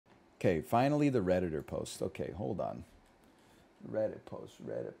Okay, finally the Redditor post. Okay, hold on. Reddit post,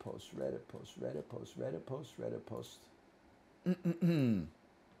 Reddit post, Reddit post, Reddit post, Reddit post, Reddit post.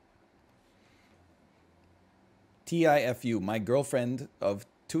 TIFU. My girlfriend of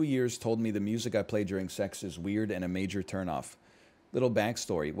 2 years told me the music I play during sex is weird and a major turnoff. Little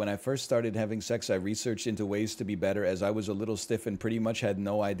backstory. When I first started having sex, I researched into ways to be better as I was a little stiff and pretty much had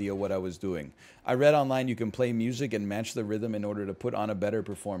no idea what I was doing. I read online you can play music and match the rhythm in order to put on a better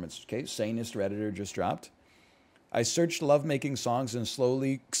performance. Okay, sanest Redditor just dropped. I searched love-making songs and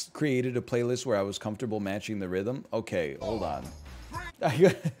slowly created a playlist where I was comfortable matching the rhythm. Okay, hold on.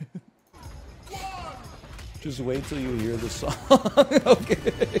 Just wait till you hear the song.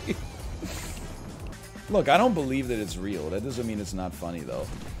 Okay. Look, I don't believe that it's real. That doesn't mean it's not funny, though.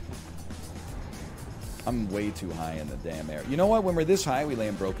 I'm way too high in the damn air. You know what? When we're this high, we lay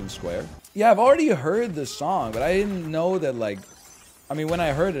in Broken Square. Yeah, I've already heard the song, but I didn't know that, like... I mean, when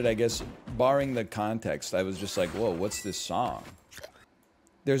I heard it, I guess, barring the context, I was just like, whoa, what's this song?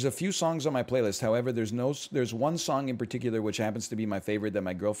 There's a few songs on my playlist. However, there's one song in particular which happens to be my favorite that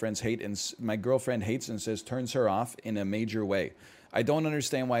my girlfriend hates and says turns her off in a major way. I don't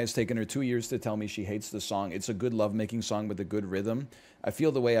understand why it's taken her 2 years to tell me she hates the song. It's a good lovemaking song with a good rhythm. I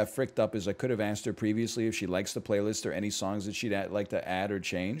feel the way I fricked up is I could have asked her previously if she likes the playlist or any songs that she'd like to add or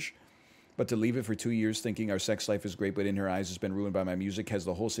change. But to leave it for 2 years thinking our sex life is great, but in her eyes has been ruined by my music, has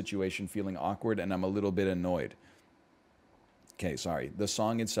the whole situation feeling awkward, and I'm a little bit annoyed. Okay, sorry. The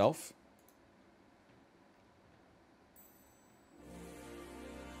song itself?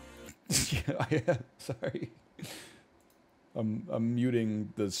 Yeah, sorry. I'm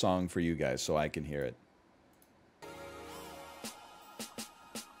muting the song for you guys so I can hear it.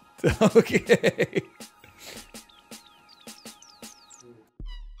 Okay.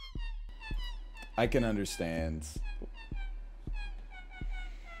 I can understand.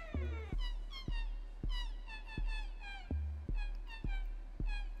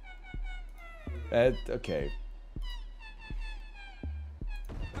 Okay.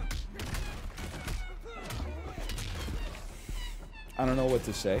 I don't know what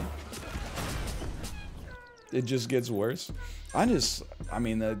to say. It just gets worse. I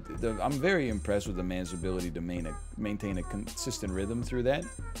mean, I'm very impressed with the man's ability to maintain a consistent rhythm through that.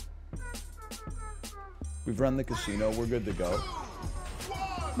 We've run the casino. We're good to go.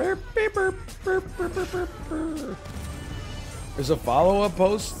 There's a follow-up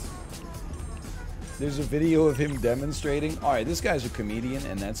post. There's a video of him demonstrating. All right, this guy's a comedian,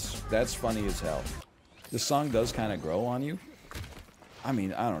 and that's funny as hell. The song does kind of grow on you. I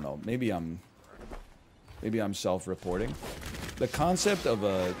mean, I don't know. Maybe I'm self-reporting. The concept of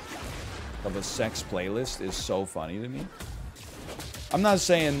a sex playlist is so funny to me. I'm not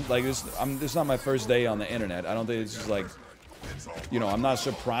saying like this is not my first day on the internet. I don't think it's just like, you know, I'm not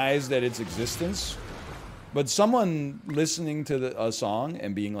surprised at its existence. But someone listening to a song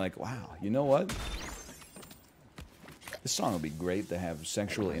and being like, wow, you know what? This song would be great to have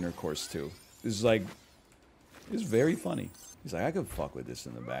sexual intercourse to. It's like, it's very funny. He's like, I could fuck with this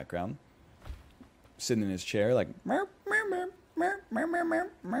in the background. Sitting in his chair like, mer, mer, mer, mer, mer, mer, mer,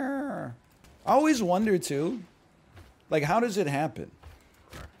 mer. I always wonder too, like, how does it happen?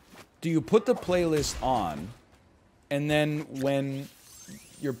 Do you put the playlist on, and then when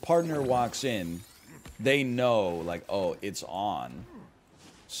your partner walks in, they know, like, oh, it's on,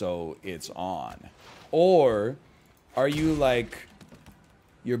 so it's on? Or are you like,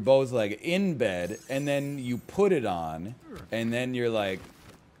 you're both like in bed, and then you put it on, and then you're like,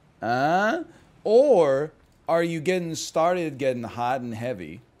 huh? Or are you getting hot and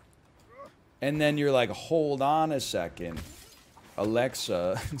heavy, and then you're like, hold on a second,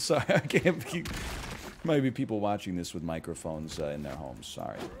 Alexa. Sorry, I can't be. Might be people watching this with microphones in their homes.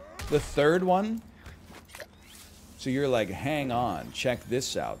 Sorry. The third one. So you're like, hang on, check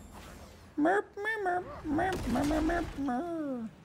this out.